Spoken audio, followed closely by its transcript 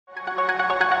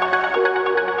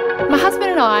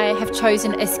I have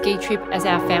chosen a ski trip as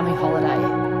our family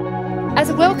holiday.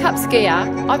 As a World Cup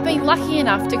skier, I've been lucky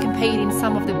enough to compete in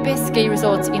some of the best ski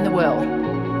resorts in the world.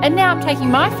 And now I'm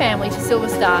taking my family to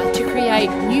SilverStar to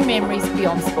create new memories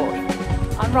beyond sport.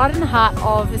 I'm right in the heart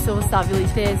of the SilverStar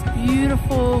village. There's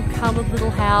beautiful coloured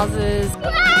little houses.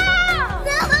 Wow!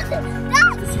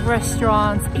 There's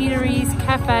restaurants, eateries,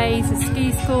 cafes, a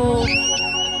ski school.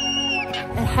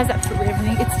 It has absolutely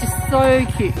everything. It's just so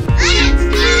cute.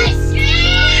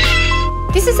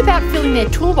 This is about filling their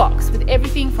toolbox with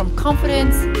everything from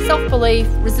confidence, self-belief,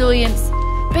 resilience,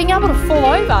 being able to fall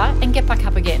over and get back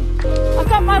up again. I've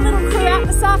got my little crew out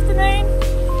this afternoon.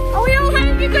 Are we all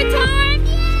having a good time?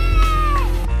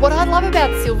 Yeah! What I love about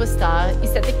SilverStar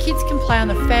is that the kids can play on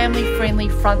the family-friendly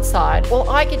front side while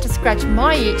I get to scratch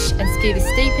my itch and ski the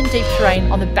steep and deep terrain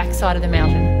on the back side of the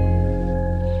mountain.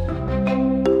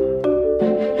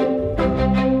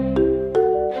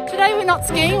 Today we're not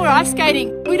skiing, we're ice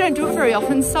skating. We don't do it very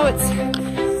often, so it's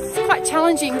quite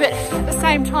challenging, but at the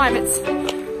same time it's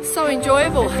so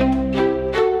enjoyable.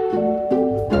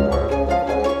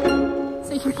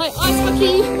 So you can play ice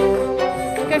hockey,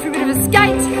 go for a bit of a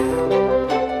skate.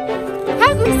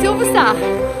 How good is SilverStar?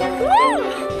 Woo!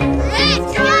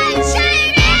 Let's go,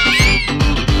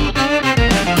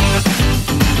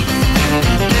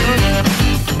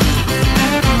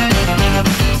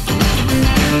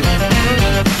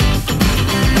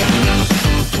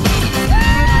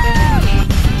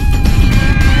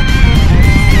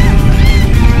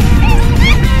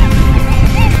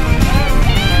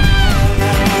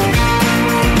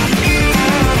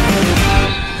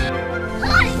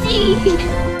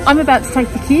 I'm about to take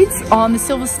the kids on the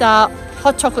SilverStar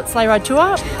Hot Chocolate Sleigh Ride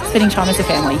Tour, spending time as a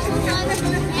family.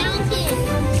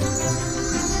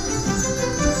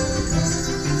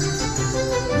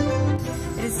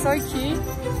 It is so cute.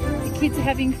 The kids are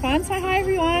having fun. Say hi,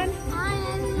 everyone.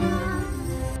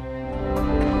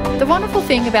 The wonderful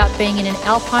thing about being in an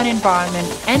alpine environment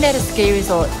and at a ski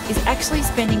resort is actually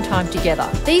spending time together.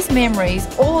 These memories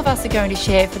all of us are going to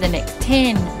share for the next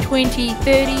 10, 20,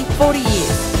 30, 40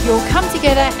 years. You'll come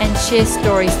together and share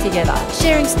stories together,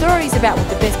 sharing stories about what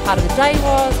the best part of the day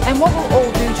was and what we'll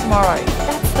all do tomorrow.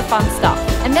 That's the fun stuff.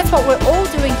 And that's what we're all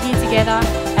doing here together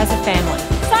as a family.